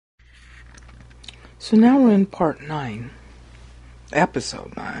So now we're in part 9,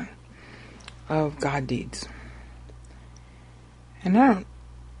 episode 9, of God Deeds. And I don't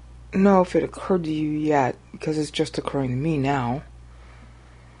know if it occurred to you yet, because it's just occurring to me now,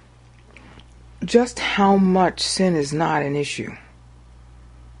 just how much sin is not an issue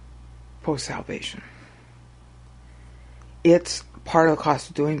post-salvation. It's part of the cost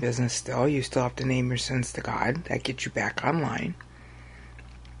of doing business still. You still have to name your sins to God. That gets you back online.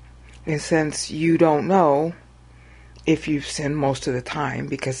 And since you don't know if you've sinned most of the time,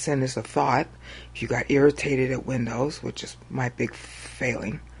 because sin is a thought, if you got irritated at Windows, which is my big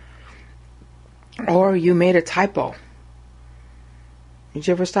failing, or you made a typo. Did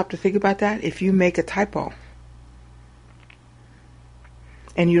you ever stop to think about that? If you make a typo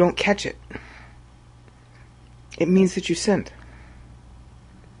and you don't catch it, it means that you sinned.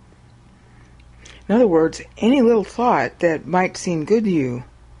 In other words, any little thought that might seem good to you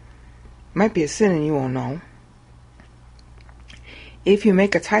might be a sin and you won't know. If you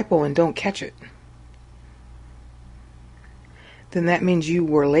make a typo and don't catch it, then that means you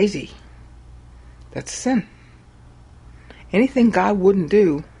were lazy. That's a sin. Anything God wouldn't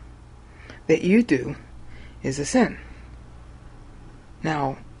do that you do is a sin.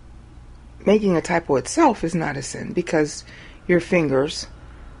 Now, making a typo itself is not a sin because your fingers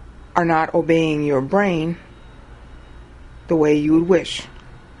are not obeying your brain the way you would wish.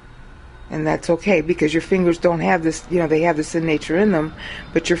 And that's okay because your fingers don't have this, they have the sin nature in them,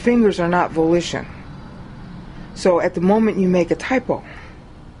 but your fingers are not volition. So at the moment you make a typo,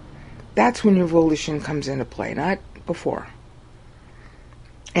 that's when your volition comes into play, not before.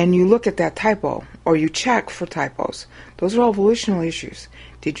 And you look at that typo, or you check for typos. Those are all volitional issues.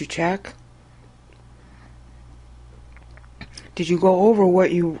 Did you check? Did you go over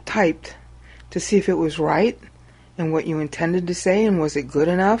what you typed to see if it was right and what you intended to say, and was it good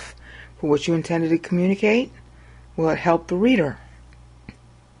enough for what you intended to communicate? Will it help the reader?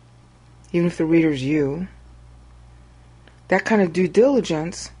 Even if the reader's you. That kind of due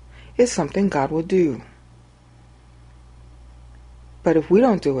diligence is something God will do. But if we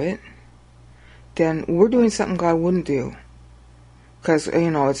don't do it, then we're doing something God wouldn't do. Because,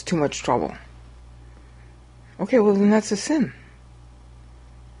 it's too much trouble. Okay, well then that's a sin.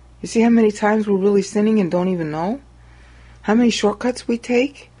 You see how many times we're really sinning and don't even know? How many shortcuts we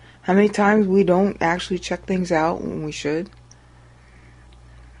take? How many times we don't actually check things out when we should?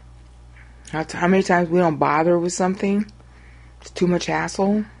 How many times we don't bother with something? It's too much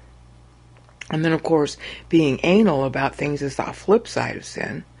hassle. And then, of course, being anal about things is the flip side of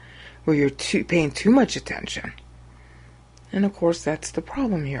sin, where you're paying too much attention. And, of course, that's the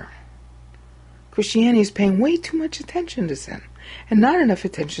problem here. Christianity is paying way too much attention to sin and not enough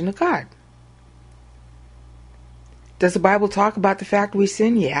attention to God. Does the Bible talk about the fact we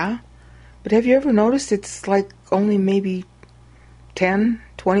sin? Yeah. But have you ever noticed it's like only maybe 10,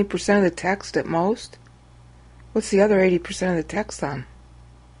 20% of the text at most? What's the other 80% of the text on?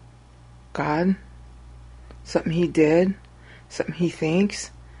 God, something he did, something he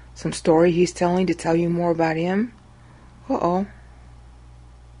thinks, some story he's telling to tell you more about him. Uh-oh.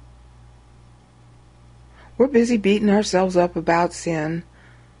 We're busy beating ourselves up about sin,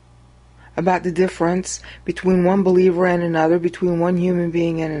 about the difference between one believer and another, between one human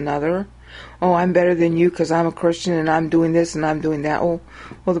being and another. Oh, I'm better than you because I'm a Christian and I'm doing this and I'm doing that. Oh,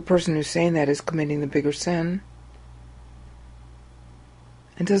 well, the person who's saying that is committing the bigger sin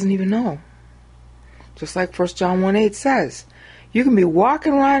and doesn't even know. Just like 1 John 1:8 says, you can be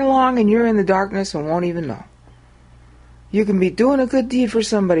walking right along and you're in the darkness and won't even know. You can be doing a good deed for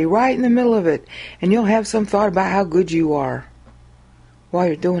somebody right in the middle of it, and you'll have some thought about how good you are while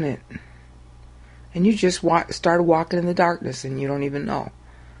you're doing it. And you just started walking in the darkness and you don't even know.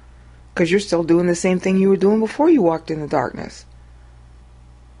 Because you're still doing the same thing you were doing before you walked in the darkness.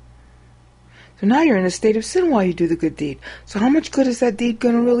 So now you're in a state of sin while you do the good deed. So how much good is that deed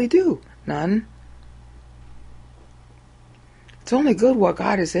going to really do? None. It's only good what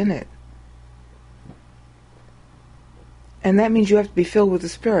God is in it. And that means you have to be filled with the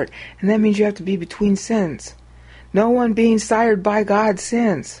Spirit. And that means you have to be between sins. No one being sired by God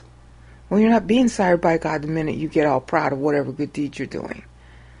sins. Well, you're not being sired by God the minute you get all proud of whatever good deed you're doing.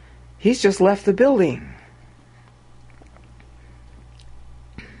 He's just left the building.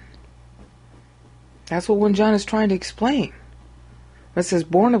 That's what 1 John is trying to explain. When it says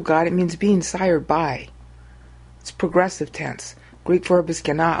born of God, it means being sired by. It's progressive tense. Greek verb is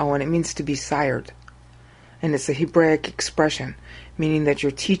genao, and it means to be sired. And it's a Hebraic expression, meaning that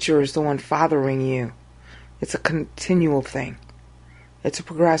your teacher is the one fathering you. It's a continual thing. It's a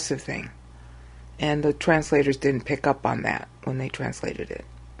progressive thing. And the translators didn't pick up on that when they translated it.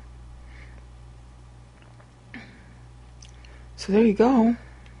 So there you go.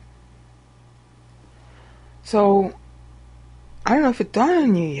 So, I don't know if it dawned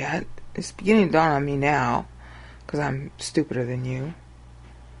on you yet. It's beginning to dawn on me now, because I'm stupider than you.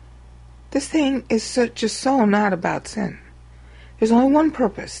 This thing is just so not about sin. There's only one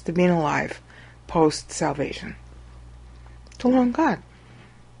purpose to being alive post-salvation. To learn God.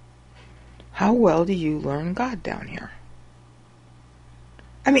 How well do you learn God down here?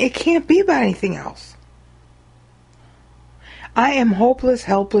 I mean, it can't be about anything else. I am hopeless,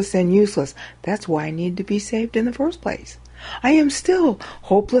 helpless, and useless. That's why I need to be saved in the first place. I am still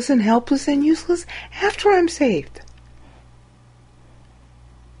hopeless and helpless and useless after I'm saved.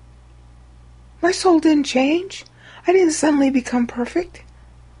 My soul didn't change. I didn't suddenly become perfect.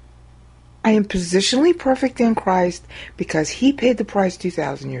 I am positionally perfect in Christ because He paid the price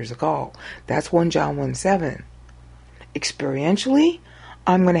 2,000 years ago. That's 1 John 1:7. Experientially,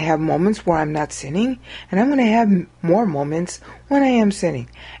 I'm going to have moments where I'm not sinning, and I'm going to have more moments when I am sinning.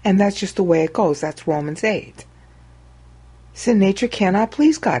 And that's just the way it goes. That's Romans 8. Sin nature cannot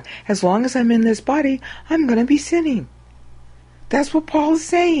please God. As long as I'm in this body, I'm going to be sinning. That's what Paul is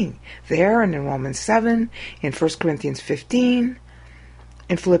saying there and in Romans 7, in 1 Corinthians 15,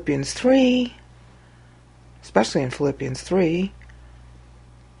 in Philippians 3, especially in Philippians 3,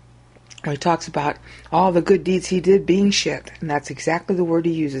 where he talks about all the good deeds he did being shit. And that's exactly the word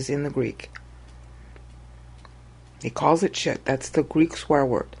he uses in the Greek. He calls it shit. That's the Greek swear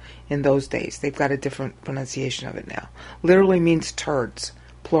word in those days. They've got a different pronunciation of it now. Literally means turds,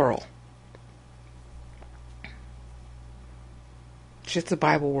 plural. Shit's a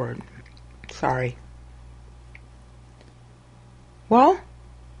Bible word. Sorry. Well,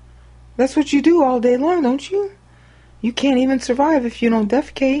 that's what you do all day long, don't you? You can't even survive if you don't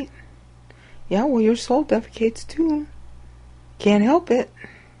defecate. Yeah, well, your soul defecates too. Can't help it.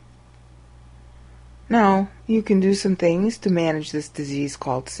 Now, you can do some things to manage this disease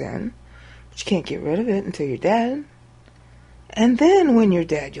called sin, but you can't get rid of it until you're dead. And then when you're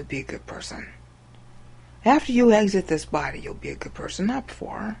dead, you'll be a good person. After you exit this body, you'll be a good person, not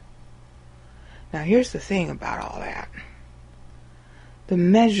before. Now, here's the thing about all that. The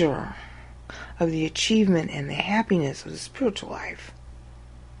measure of the achievement and the happiness of the spiritual life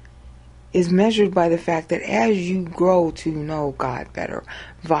is measured by the fact that as you grow to know God better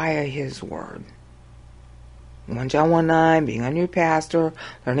via His Word, 1 John 1:9, being under your pastor,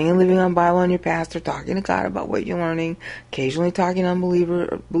 learning and living on Bible on your pastor, talking to God about what you're learning, occasionally talking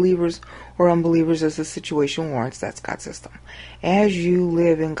to believers or unbelievers as the situation warrants. That's God's system. As you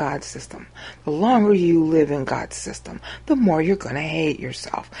live in God's system, the longer you live in God's system, the more you're going to hate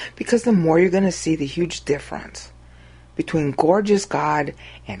yourself, because the more you're going to see the huge difference between gorgeous God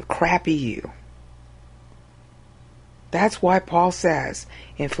and crappy you. That's why Paul says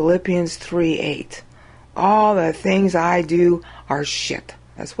in Philippians 3:8, all the things I do are shit.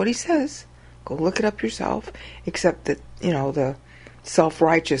 That's what he says. Go look it up yourself. Except that, the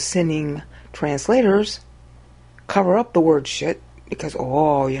self-righteous sinning translators cover up the word shit because,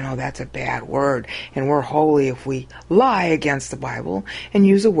 that's a bad word. And we're holy if we lie against the Bible and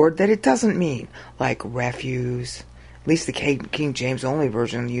use a word that it doesn't mean. Like refuse. At least the King James only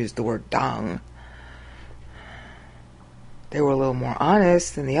version used the word dung. They were a little more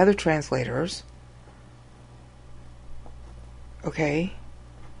honest than the other translators. Okay?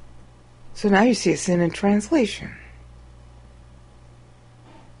 So now you see a sin in translation.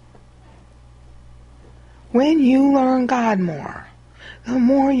 When you learn God more, the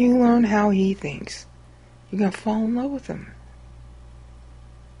more you learn how He thinks, you're going to fall in love with Him.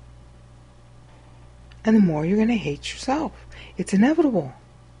 And the more you're going to hate yourself. It's inevitable.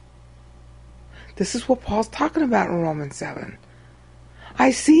 This is what Paul's talking about in Romans 7.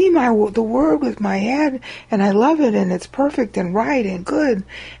 I see the Word with my head, and I love it, and it's perfect and right and good.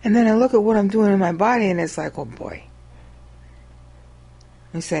 And then I look at what I'm doing in my body, and it's like, oh boy.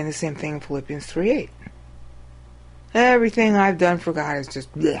 He's saying the same thing in Philippians 3:8. Everything I've done for God is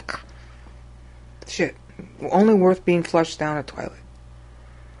just blech. Shit. Only worth being flushed down a toilet.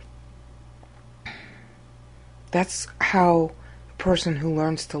 That's how a person who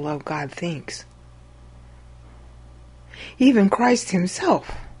learns to love God thinks. Even Christ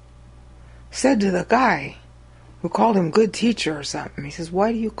Himself said to the guy who called Him good teacher or something, He says,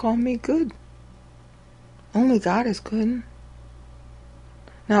 why do you call me good? Only God is good.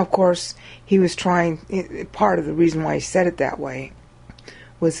 Now, of course, he was trying, part of the reason why he said it that way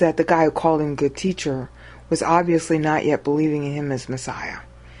was that the guy who called him good teacher was obviously not yet believing in Him as Messiah.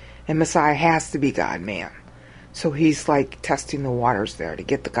 And Messiah has to be God-man. So he's like testing the waters there to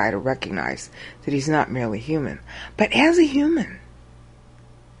get the guy to recognize that he's not merely human. But as a human,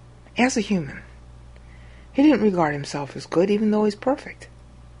 He didn't regard himself as good, even though he's perfect.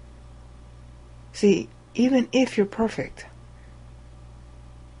 See, even if you're perfect,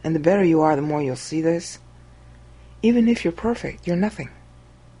 and the better you are, the more you'll see this, even if you're perfect, you're nothing.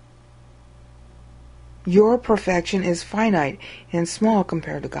 Your perfection is finite and small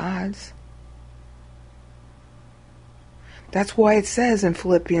compared to God's. That's why it says in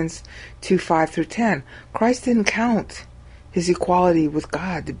Philippians 2:5-10, Christ didn't count his equality with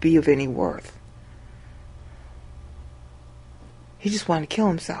God to be of any worth. He just wanted to kill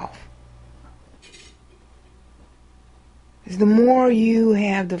himself. The more you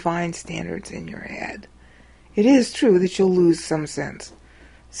have divine standards in your head, it is true that you'll lose some sins.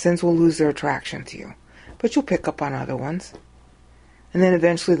 Sins will lose their attraction to you, but you'll pick up on other ones. And then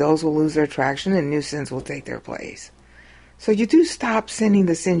eventually those will lose their attraction and new sins will take their place. So you do stop sinning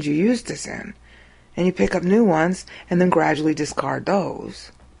the sins you used to sin, and you pick up new ones and then gradually discard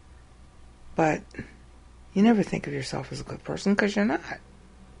those. But you never think of yourself as a good person, because you're not.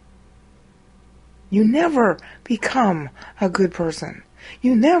 You never become a good person.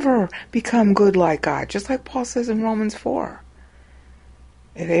 You never become good like God, just like Paul says in Romans 4.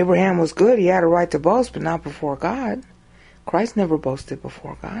 If Abraham was good, he had a right to boast, but not before God. Christ never boasted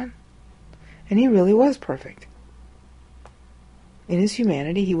before God. And he really was perfect. In his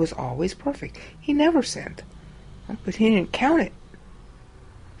humanity, he was always perfect. He never sinned. But he didn't count it.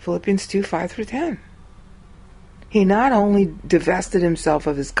 Philippians 2:5-10. He not only divested himself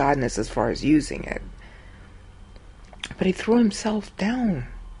of his godness as far as using it, but he threw himself down.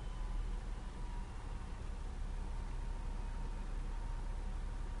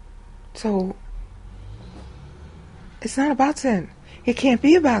 So, it's not about sin. It can't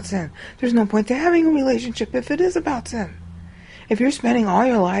be about sin. There's no point to having a relationship if it is about sin. If you're spending all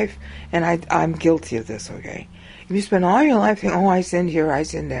your life, and I'm guilty of this, okay? If you spend all your life thinking, oh, I sinned here, I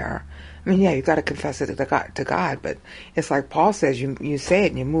sinned there. I mean, yeah, you've got to confess it to God, but it's like Paul says, you say it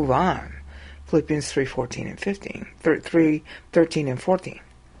and you move on. Philippians 3:13 and 14.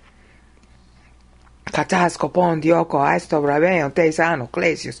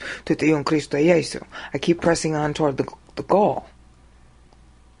 I keep pressing on toward the goal.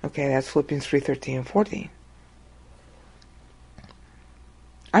 Okay, that's Philippians 3:13 and 14.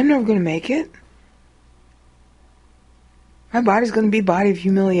 I'm never going to make it. My body's going to be a body of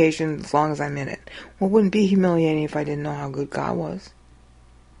humiliation as long as I'm in it. Well, it wouldn't be humiliating if I didn't know how good God was.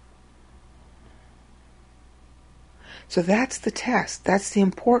 So that's the test. That's the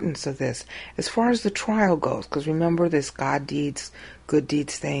importance of this. As far as the trial goes, because remember, this God deeds, good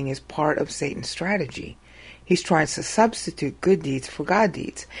deeds thing is part of Satan's strategy. He's trying to substitute good deeds for God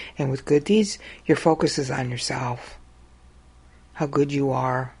deeds. And with good deeds, your focus is on yourself. How good you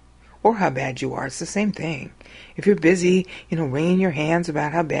are, or how bad you are. It's the same thing. If you're busy, wringing your hands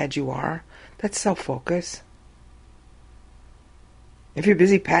about how bad you are, that's self-focus. If you're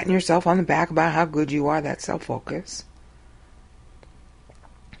busy patting yourself on the back about how good you are, that's self-focus.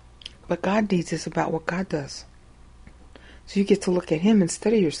 But God deeds is about what God does. So you get to look at him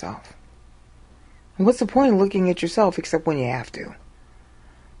instead of yourself. And what's the point of looking at yourself except when you have to?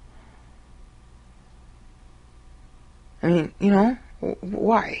 I mean,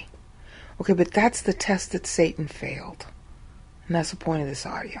 why? Okay, but that's the test that Satan failed. And that's the point of this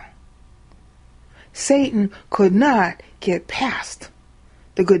audio. Satan could not get past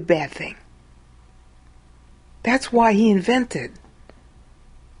the good-bad thing. That's why he invented,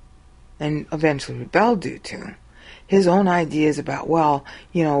 and eventually rebelled due to, his own ideas about,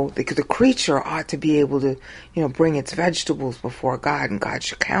 the creature ought to be able to, bring its vegetables before God, and God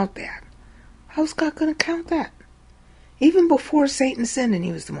should count that. How's God going to count that? Even before Satan sinned, and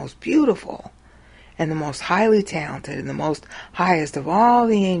he was the most beautiful and the most highly talented and the most highest of all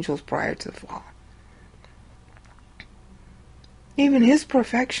the angels prior to the fall. Even his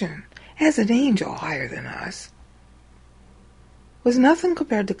perfection as an angel higher than us was nothing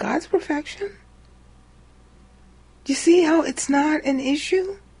compared to God's perfection. Do you see how it's not an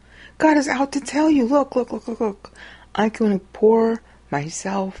issue? God is out to tell you, look. I'm going to pour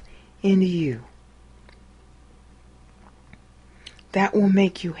myself into you. That will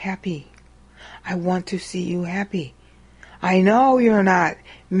make you happy. I want to see you happy. I know you're not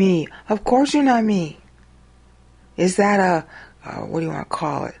me. Of course you're not me. Is that what do you want to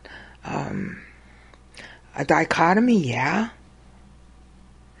call it? A dichotomy? Yeah.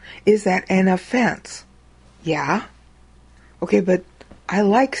 Is that an offense? Yeah. Okay, but I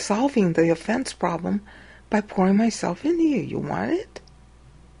like solving the offense problem by pouring myself into you. You want it?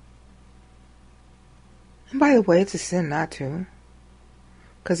 And by the way, it's a sin not to.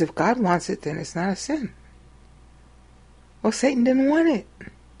 Because if God wants it, then it's not a sin. Well, Satan didn't want it.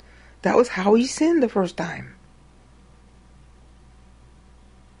 That was how he sinned the first time.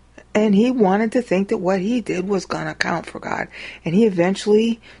 And he wanted to think that what he did was going to count for God. And he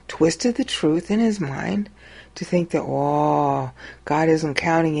eventually twisted the truth in his mind to think that, oh, God isn't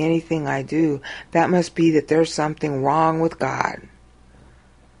counting anything I do. That must be that there's something wrong with God.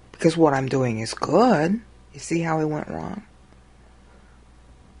 Because what I'm doing is good. You see how he went wrong?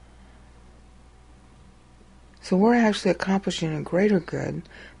 So we're actually accomplishing a greater good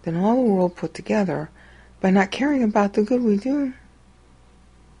than all the world put together by not caring about the good we do.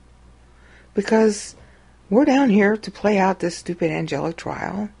 Because we're down here to play out this stupid angelic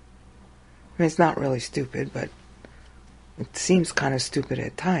trial. I mean, it's not really stupid, but it seems kind of stupid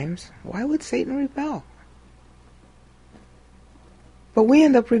at times. Why would Satan rebel? But we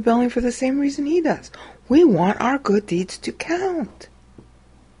end up rebelling for the same reason he does. We want our good deeds to count.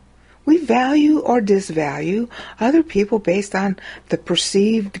 We value or disvalue other people based on the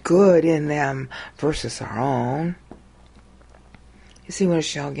perceived good in them versus our own. You see what a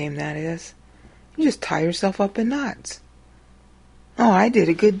shell game that is? You just tie yourself up in knots. Oh, I did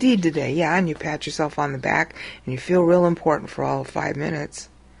a good deed today. Yeah, and you pat yourself on the back and you feel real important for all of 5 minutes.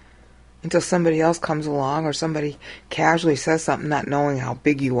 Until somebody else comes along or somebody casually says something not knowing how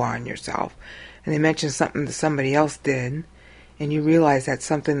big you are in yourself. And they mention something that somebody else did. And you realize that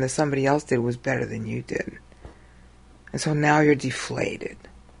something that somebody else did was better than you did. And so now you're deflated.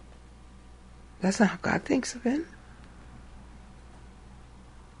 That's not how God thinks of it.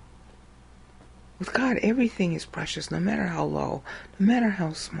 With God, everything is precious, no matter how low, no matter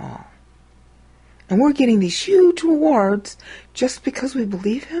how small. And we're getting these huge rewards just because we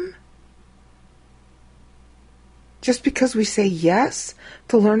believe Him? Just because we say yes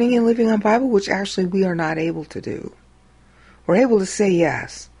to learning and living on Bible, which actually we are not able to do. We're able to say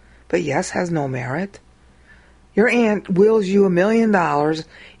yes, but yes has no merit. Your aunt wills you $1 million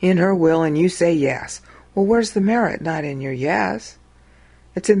in her will and you say yes. Well, where's the merit? Not in your yes.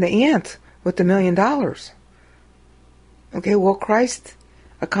 It's in the aunt with the $1 million. Okay, well, Christ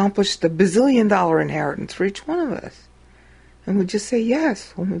accomplished the bazillion-dollar inheritance for each one of us. And we just say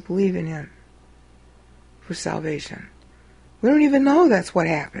yes when we believe in Him for salvation. We don't even know that's what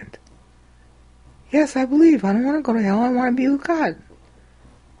happened. Yes, I believe. I don't want to go to hell. I want to be with God.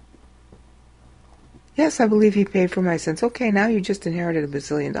 Yes, I believe He paid for my sins. Okay, now you just inherited $1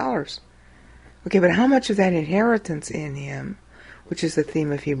 bazillion. Okay, but how much of that inheritance in Him, which is the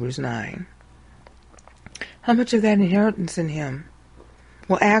theme of Hebrews 9, how much of that inheritance in Him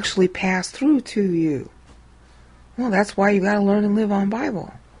will actually pass through to you? Well, that's why you got to learn and live on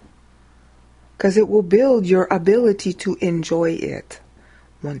Bible. Because it will build your ability to enjoy it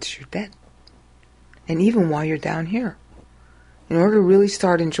once you're dead. And even while you're down here. In order to really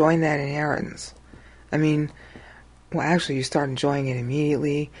start enjoying that inheritance. I mean, well, actually you start enjoying it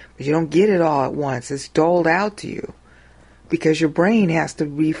immediately, but you don't get it all at once. It's doled out to you. Because your brain has to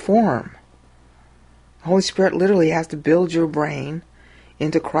reform. The Holy Spirit literally has to build your brain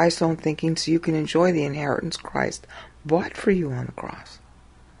into Christ's own thinking so you can enjoy the inheritance Christ bought for you on the cross.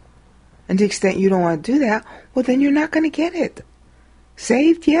 And to the extent you don't want to do that, well, then you're not going to get it.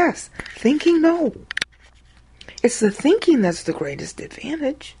 Saved, yes. Thinking, no. It's the thinking that's the greatest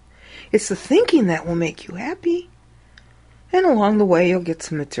advantage. It's the thinking that will make you happy. And along the way, you'll get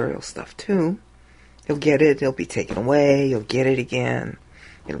some material stuff too. You'll get it, it'll be taken away, you'll get it again.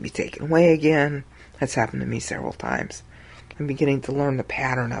 It'll be taken away again. That's happened to me several times. I'm beginning to learn the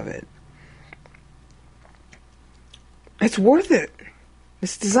pattern of it. It's worth it.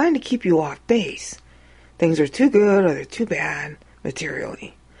 It's designed to keep you off base. Things are too good or they're too bad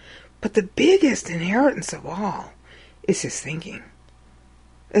materially. But the biggest inheritance of all is His thinking.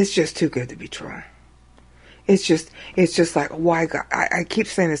 It's just too good to be true. It's just like, why God? I keep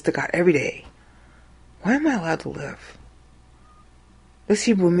saying this to God every day. Why am I allowed to live? This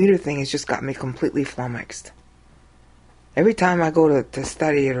Hebrew meter thing has just got me completely flummoxed. Every time I go to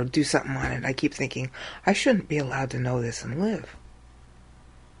study it or do something on it, I keep thinking, I shouldn't be allowed to know this and live.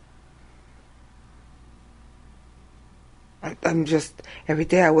 I'm just, every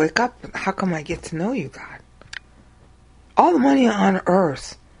day I wake up, how come I get to know you, God? All the money on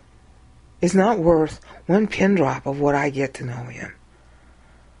earth is not worth one pin drop of what I get to know Him.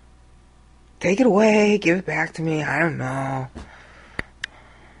 Take it away, give it back to me, I don't know.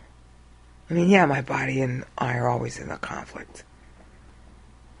 I mean, yeah, my body and I are always in a conflict.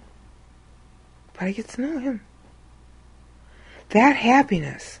 But I get to know Him. That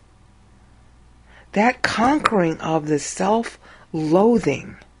happiness, that conquering of the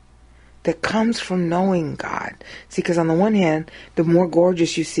self-loathing that comes from knowing God. See, because on the one hand, the more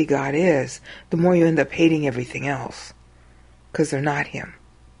gorgeous you see God is, the more you end up hating everything else. Because they're not Him.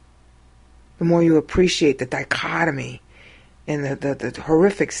 the more you appreciate the dichotomy and the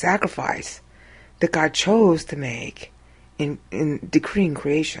horrific sacrifice that God chose to make in decreeing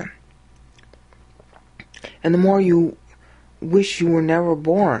creation. And the more you wish you were never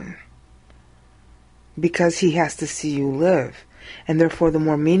born, because he has to see you live. And therefore the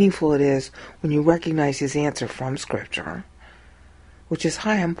more meaningful it is when you recognize his answer from Scripture, which is,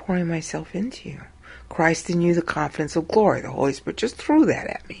 hi, I'm pouring myself into you. Christ in you, the confidence of glory. The Holy Spirit just threw that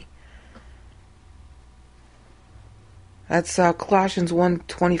at me. That's Colossians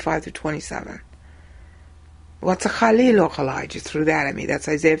 1:25-27. What's a chalil or chalai? Just threw that at me. That's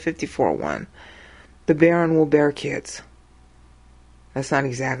Isaiah 54:1. The barren will bear kids. That's not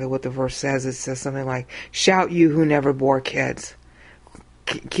exactly what the verse says. It says something like, shout you who never bore kids.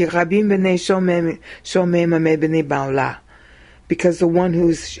 Because the one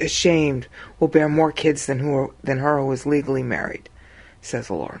who's ashamed will bear more kids than her who is legally married, says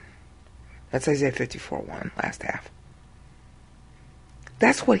the Lord. That's Isaiah 54:1, last half.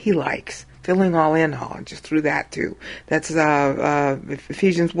 That's what he likes. Filling all in all. I just threw that too. That's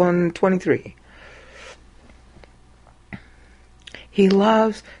Ephesians 1:23. He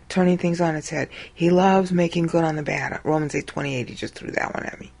loves turning things on its head. He loves making good on the bad. Romans 8:28, he just threw that one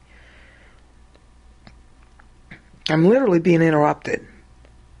at me. I'm literally being interrupted.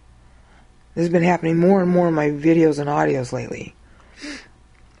 This has been happening more and more in my videos and audios lately.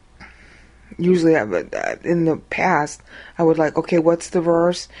 Usually, in the past, I would like, okay, what's the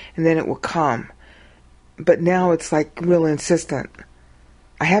verse? And then it would come. But now it's like real insistent.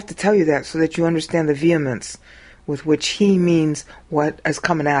 I have to tell you that so that you understand the vehemence with which he means what is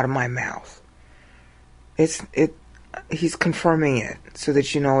coming out of my mouth. He's confirming it so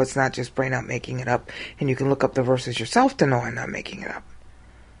that you know it's not just brain out making it up, and you can look up the verses yourself to know I'm not making it up.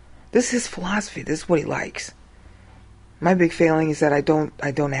 This is his philosophy. This is what he likes. My big failing is that I don't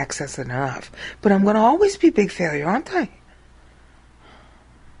access it enough. But I'm going to always be a big failure, aren't I?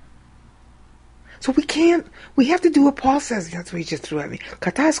 So we have to do what Paul says. That's what he just threw at me.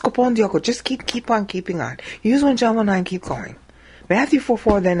 Just keep on keeping on. Use 1 John 1:9, keep going. Matthew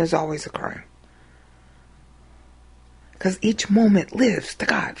 4:4 then is always occurring. Because each moment lives to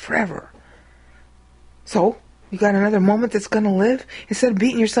God forever. So, you got another moment that's going to live? Instead of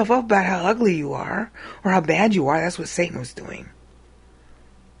beating yourself up about how ugly you are, or how bad you are, that's what Satan was doing.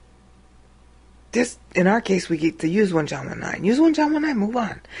 This, in our case, we get to use 1 John 1:9. Use 1 John 1:9, move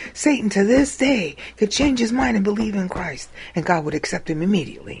on. Satan, to this day, could change his mind and believe in Christ, and God would accept him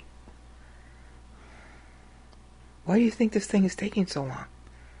immediately. Why do you think this thing is taking so long?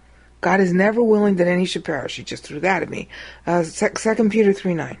 God is never willing that any should perish. He just threw that at me. 2 Peter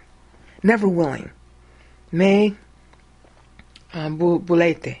 3:9. Never willing. Me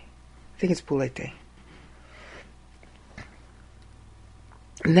bulete. I think it's bulete.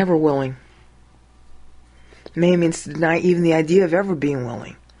 Never willing. Me means to deny even the idea of ever being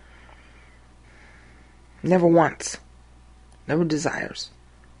willing. Never wants. Never desires.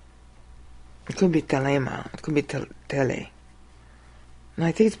 It could be telema. It could be tele. And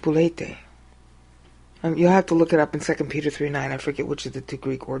I think it's bulete. You'll have to look it up in 2 Peter 3:9. I forget which of the two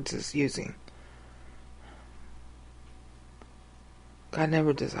Greek words is using. God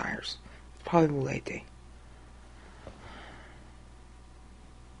never desires. It's probably bulete.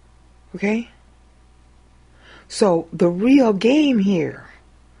 Okay? So, the real game here,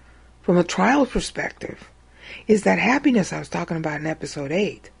 from a trial perspective, is that happiness I was talking about in episode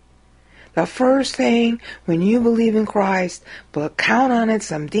 8. The first thing, when you believe in Christ, but count on it,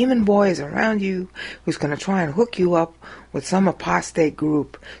 some demon boy is around you who's going to try and hook you up with some apostate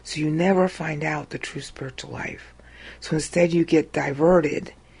group so you never find out the true spiritual life. So instead you get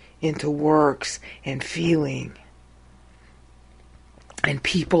diverted into works and feeling and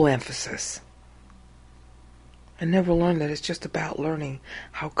people emphasis. And never learn that it's just about learning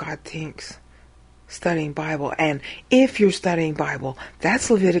how God thinks. Studying Bible. And if you're studying Bible,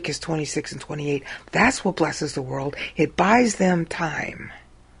 that's Leviticus 26 and 28. That's what blesses the world. It buys them time.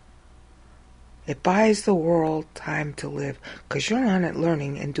 It buys the world time to live, because you're on it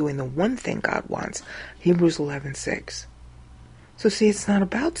learning and doing the one thing God wants. Hebrews 11:6. So see, it's not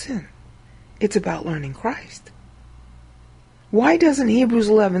about sin. It's about learning Christ. Why doesn't Hebrews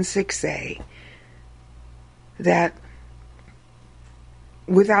 11:6 say that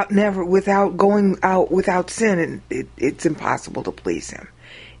without going out without sin, it's impossible to please him?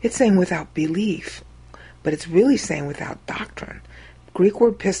 It's saying without belief, but it's really saying without doctrine. Greek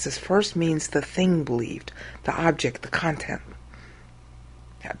word pistis first means the thing believed, the object, the content.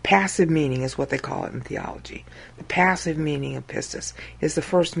 Passive meaning is what they call it in theology. The passive meaning of pistis is the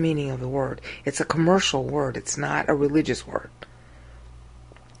first meaning of the word. It's a commercial word. It's not a religious word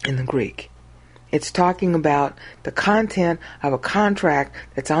in the Greek. It's talking about the content of a contract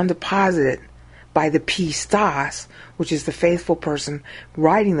that's on deposit by the pistos, which is the faithful person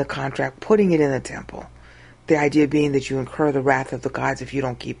writing the contract, putting it in the temple. The idea being that you incur the wrath of the gods if you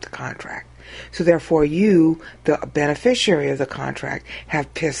don't keep the contract. So therefore you, the beneficiary of the contract,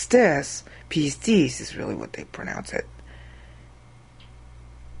 have pistis is really what they pronounce it.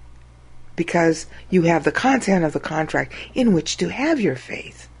 Because you have the content of the contract in which to have your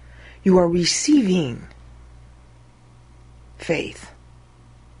faith. You are receiving faith.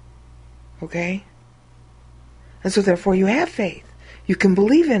 Okay? And so therefore you have faith. You can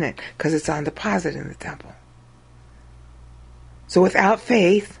believe in it because it's on deposit in the temple. So without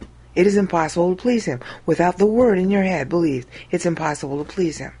faith, it is impossible to please Him. Without the word in your head believed, it's impossible to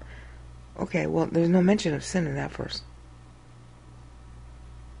please Him. Okay, well, there's no mention of sin in that verse.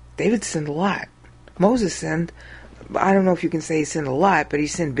 David sinned a lot. Moses sinned. I don't know if you can say he sinned a lot, but he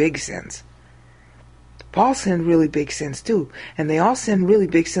sinned big sins. Paul sinned really big sins too. And they all sinned really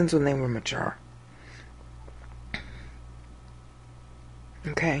big sins when they were mature.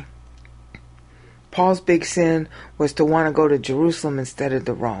 Okay. Paul's big sin was to want to go to Jerusalem instead of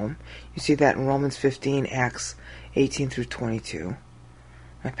to Rome. You see that in Romans 15, Acts 18 through 22.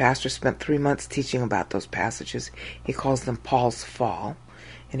 My pastor spent 3 months teaching about those passages. He calls them Paul's fall.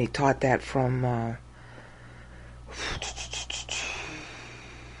 And he taught that from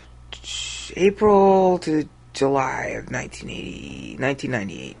April to July of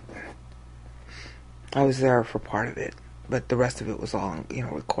 1998. I was there for part of it, but the rest of it was all,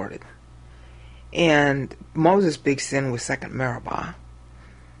 recorded. And Moses' big sin was second Meribah,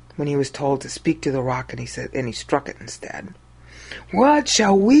 when he was told to speak to the rock, and he struck it instead. What,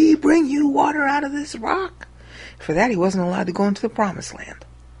 shall we bring you water out of this rock? For that he wasn't allowed to go into the promised land.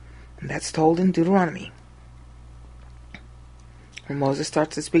 And that's told in Deuteronomy. When Moses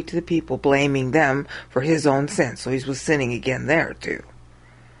starts to speak to the people, blaming them for his own sin. So he was sinning again there too.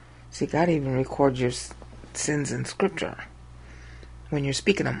 See, God even records your sins in Scripture when you're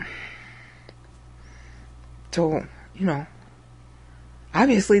speaking them. So,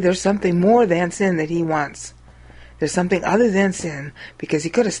 obviously there's something more than sin that He wants. There's something other than sin, because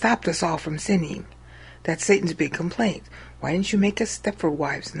He could have stopped us all from sinning. That's Satan's big complaint. Why didn't you make us Stepford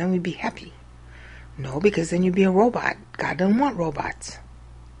wives, and then we'd be happy? No, because then you'd be a robot. God doesn't want robots.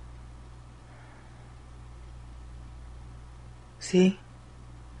 See?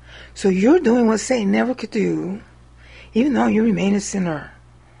 So you're doing what Satan never could do, even though you remain a sinner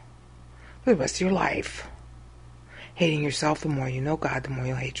for the rest of your life. Hating yourself, the more you know God, the more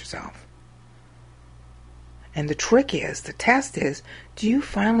you'll hate yourself. And the test is, do you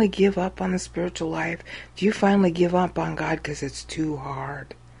finally give up on the spiritual life? Do you finally give up on God because it's too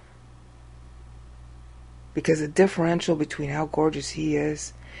hard? Because the differential between how gorgeous He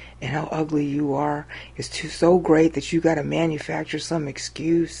is and how ugly you are is so great that you got to manufacture some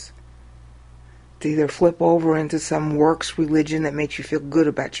excuse to either flip over into some works religion that makes you feel good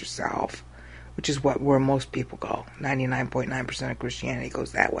about yourself, which is where most people go. 99.9% of Christianity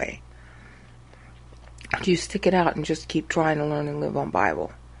goes that way. You stick it out and just keep trying to learn and live on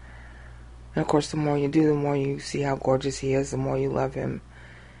Bible. And of course, the more you do, the more you see how gorgeous He is, the more you love Him,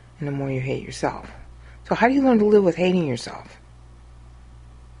 and the more you hate yourself. So how do you learn to live with hating yourself?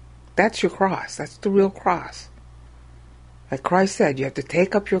 That's your cross. That's the real cross. Like Christ said, you have to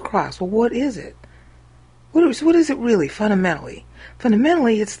take up your cross. Well, what is it? What is it really, fundamentally?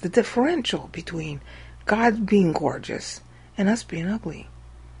 Fundamentally, it's the differential between God being gorgeous and us being ugly.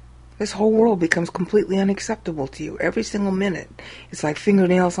 This whole world becomes completely unacceptable to you every single minute. It's like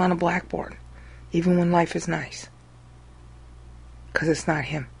fingernails on a blackboard, even when life is nice. Because it's not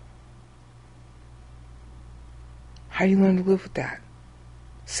Him. How do you learn to live with that?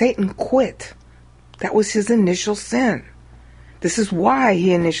 Satan quit. That was his initial sin. This is why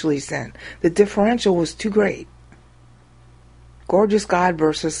he initially sinned. The differential was too great. Gorgeous God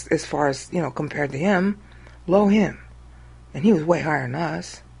versus, as far as, compared to Him, low Him. And He was way higher than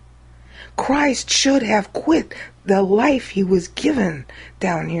us. Christ should have quit the life He was given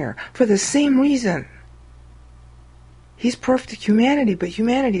down here for the same reason. He's perfect humanity, but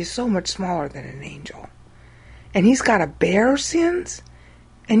humanity is so much smaller than an angel. And He's got to bear sins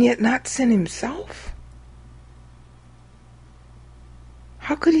and yet not sin Himself?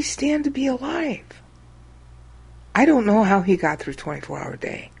 How could He stand to be alive? I don't know how He got through 24-hour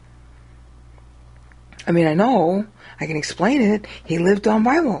day. I mean, I know, I can explain it. He lived on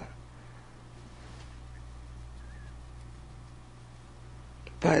Bible.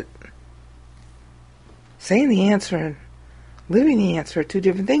 But saying the answer and living the answer are two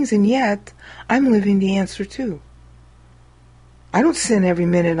different things, and yet I'm living the answer too. I don't sin every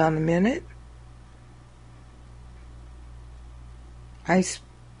minute on the minute.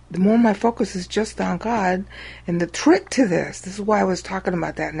 the more my focus is just on God, and the trick to this is why I was talking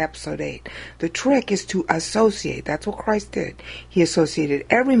about that in episode 8. The trick is to associate. That's what Christ did. He associated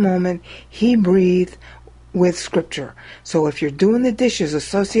every moment he breathed with Scripture. So if you're doing the dishes,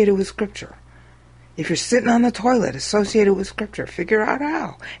 associate it with Scripture. If you're sitting on the toilet, associate it with Scripture. Figure out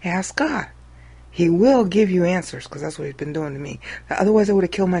how. Ask God. He will give you answers, because that's what he's been doing to me. Otherwise, I would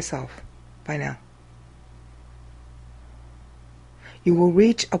have killed myself by now. You will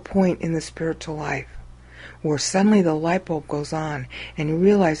reach a point in the spiritual life where suddenly the light bulb goes on and you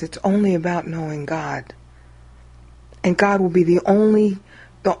realize it's only about knowing God. And God will be the only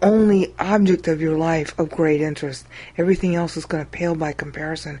object of your life of great interest. Everything else is going to pale by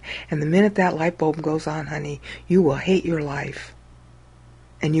comparison. And the minute that light bulb goes on, honey, you will hate your life.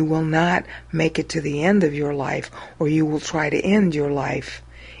 And you will not make it to the end of your life, or you will try to end your life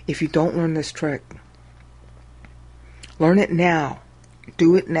if you don't learn this trick. Learn it now.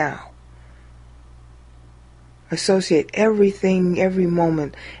 Do it now. Associate everything, every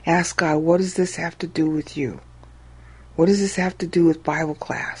moment. Ask God, what does this have to do with you? What does this have to do with Bible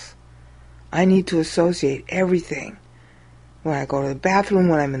class? I need to associate everything. When I go to the bathroom,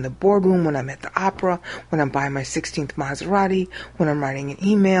 when I'm in the boardroom, when I'm at the opera, when I'm buying my 16th Maserati, when I'm writing an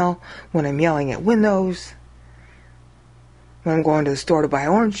email, when I'm yelling at windows, when I'm going to the store to buy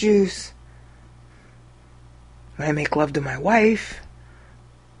orange juice, when I make love to my wife,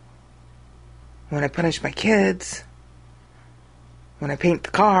 when I punish my kids, when I paint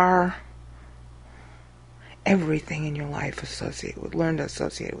the car. Everything in your life learn to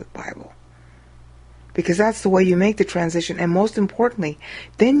associate with Bible. Because that's the way you make the transition. And most importantly,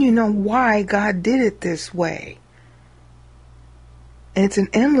 then you know why God did it this way. And it's an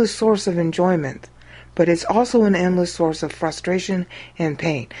endless source of enjoyment. But it's also an endless source of frustration and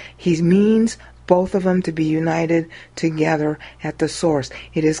pain. He means both of them to be united together at the source.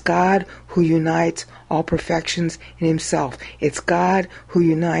 It is God who unites all perfections in himself. It's God who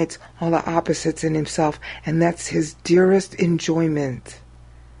unites all the opposites in himself. And that's his dearest enjoyment.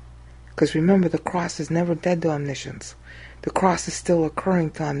 Because remember, the cross is never dead to omniscience. The cross is still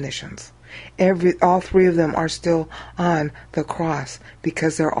occurring to omniscience. All three of them are still on the cross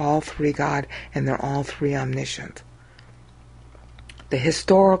because they're all three God and they're all three omniscient. The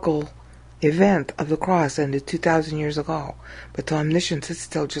historical event of the cross ended 2,000 years ago, but to omniscience it's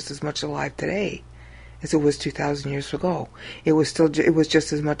still just as much alive today as it was 2,000 years ago. It was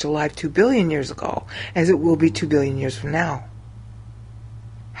just as much alive 2 billion years ago as it will be 2 billion years from now.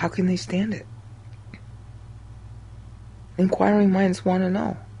 How can they stand it? Inquiring minds want to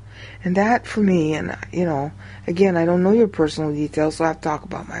know. And that for me, and again, I don't know your personal details, so I have to talk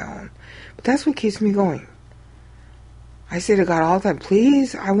about my own. But that's what keeps me going. I say to God all the time,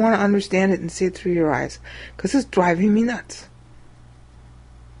 please, I want to understand it and see it through your eyes, because it's driving me nuts.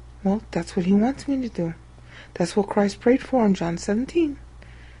 Well, that's what he wants me to do. That's what Christ prayed for in John 17,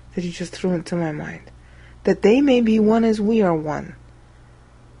 that he just threw into my mind. That they may be one as we are one.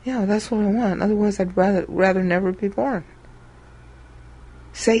 Yeah, that's what I want. Otherwise, I'd rather never be born.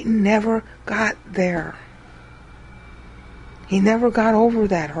 Satan never got there. He never got over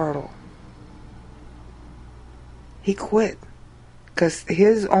that hurdle. He quit. Because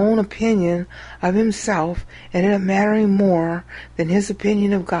his own opinion of himself ended up mattering more than his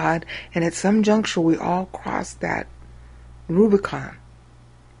opinion of God. And at some juncture, we all crossed that Rubicon.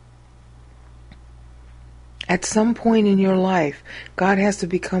 At some point in your life, God has to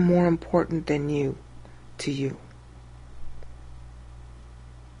become more important than you, to you.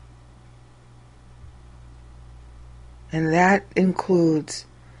 And that includes,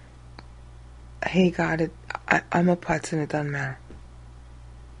 hey God, I'm a putz and it doesn't matter.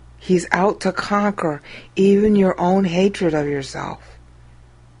 He's out to conquer even your own hatred of yourself.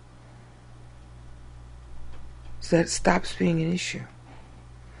 So that it stops being an issue.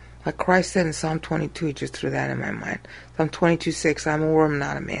 Like Christ said in Psalm 22, he just threw that in my mind. Psalm 22:6, I'm a worm,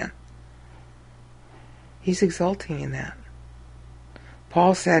 not a man. He's exulting in that.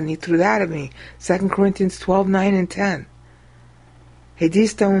 Paul said, and he threw that at me, 2 Corinthians 12:9 and 10.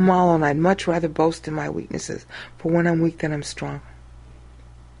 Hedista umalo, and I'd much rather boast in my weaknesses, for when I'm weak, then I'm strong.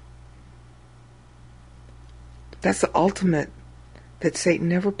 That's the ultimate, that Satan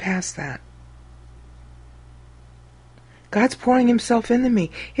never passed that. God's pouring himself into me.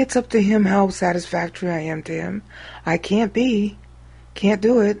 It's up to him how satisfactory I am to him. I can't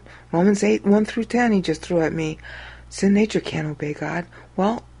do it. Romans 8:1-10, he just threw at me. Sin nature can't obey God.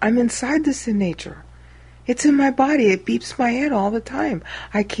 Well, I'm inside the sin nature. It's in my body. It beeps my head all the time.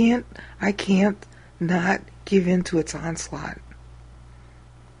 I can't not give in to its onslaught.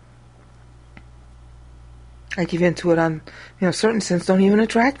 I give into it on, certain sins don't even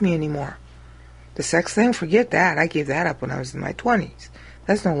attract me anymore. The sex thing, forget that. I gave that up when I was in my 20s.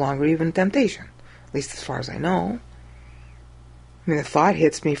 That's no longer even temptation, at least as far as I know. The thought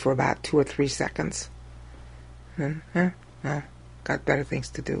hits me for about 2 or 3 seconds. And then, no, got better things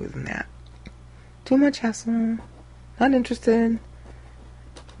to do than that. Too much hassle. Not interested.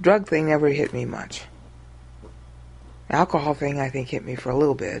 Drug thing never hit me much. Alcohol thing, I think, hit me for a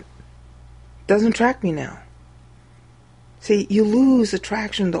little bit. Doesn't attract me now. See, you lose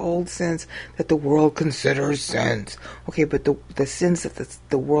attraction to old sins that the world considers sins. Okay, but the sins that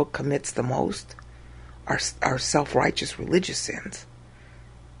the world commits the most are self-righteous religious sins.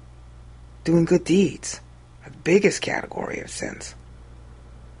 Doing good deeds, the biggest category of sins.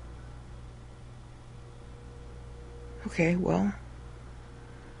 Okay, well,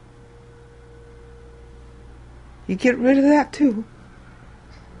 you get rid of that too.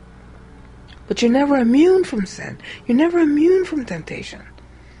 But you're never immune from sin. You're never immune from temptation.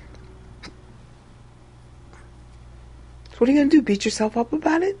 So what are you going to do? Beat yourself up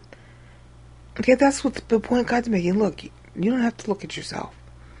about it? Okay, that's what the point God's making. Look, you don't have to look at yourself.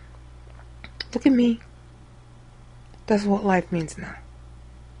 Look at me. That's what life means now.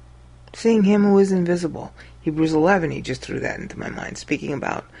 Seeing him who is invisible. Hebrews 11, he just threw that into my mind, speaking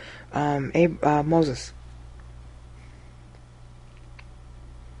about Moses.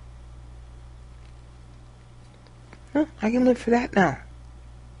 Well, I can live for that now.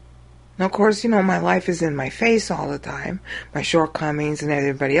 Now, of course, my life is in my face all the time. My shortcomings and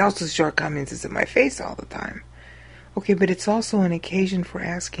everybody else's shortcomings is in my face all the time. Okay, but it's also an occasion for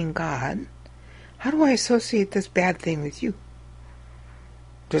asking God, how do I associate this bad thing with you?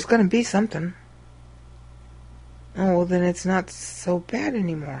 There's going to be something. Oh, well, then it's not so bad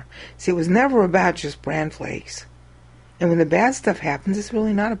anymore. See, it was never about just bran flakes. And when the bad stuff happens, it's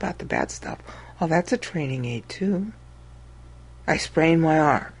really not about the bad stuff. Oh, that's a training aid, too. I sprained my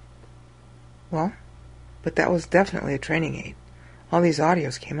arm. Well, but that was definitely a training aid. All these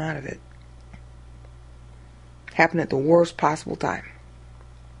audios came out of it. Happened at the worst possible time.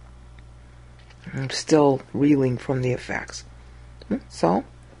 I'm still reeling from the effects. So,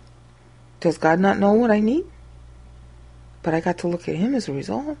 does God not know what I need? But I got to look at him as a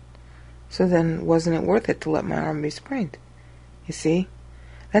result. So then, wasn't it worth it to let my arm be sprained? You see?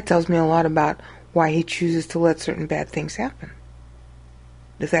 That tells me a lot about why he chooses to let certain bad things happen.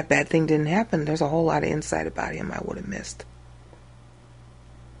 If that bad thing didn't happen, there's a whole lot of insight about him I would have missed.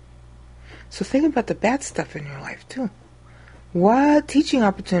 So think about the bad stuff in your life, too. What teaching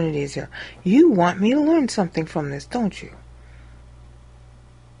opportunities here? You want me to learn something from this, don't you?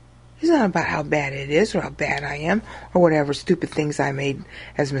 It's not about how bad it is or how bad I am or whatever stupid things I made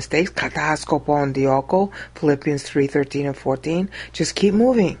as mistakes. Kata, skopon, dioko, Philippians 3:13 and 14. Just keep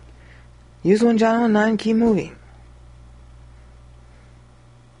moving. Use 1 John 9, keep moving.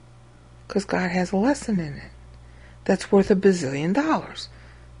 Because God has a lesson in it that's worth $1 bazillion.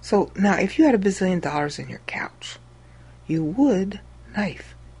 So now, if you had $1 bazillion in your couch, you would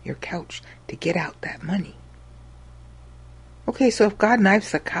knife your couch to get out that money. Okay, so if God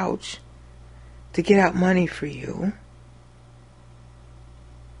knifes the couch to get out money for you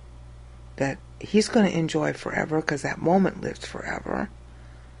that he's going to enjoy forever because that moment lives forever,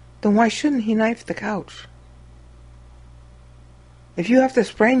 then why shouldn't he knife the couch? If you have to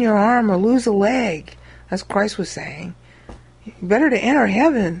sprain your arm or lose a leg, as Christ was saying, better to enter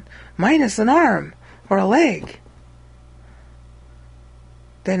heaven minus an arm or a leg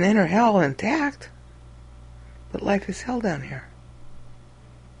than enter hell intact. But life is hell down here.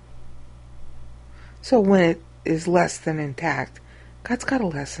 So when it is less than intact, God's got a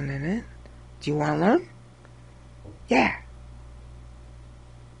lesson in it. Do you want to learn? Yeah.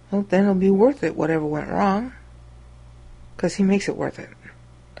 Well, then it'll be worth it, whatever went wrong. Because he makes it worth it.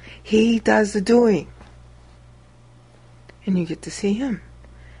 He does the doing. And you get to see him.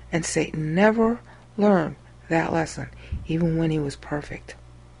 And Satan never learned that lesson, even when he was perfect.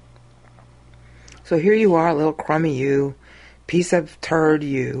 So here you are, little crummy you, piece of turd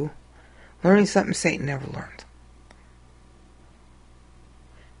you, learning something Satan never learned.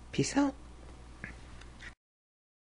 Peace out.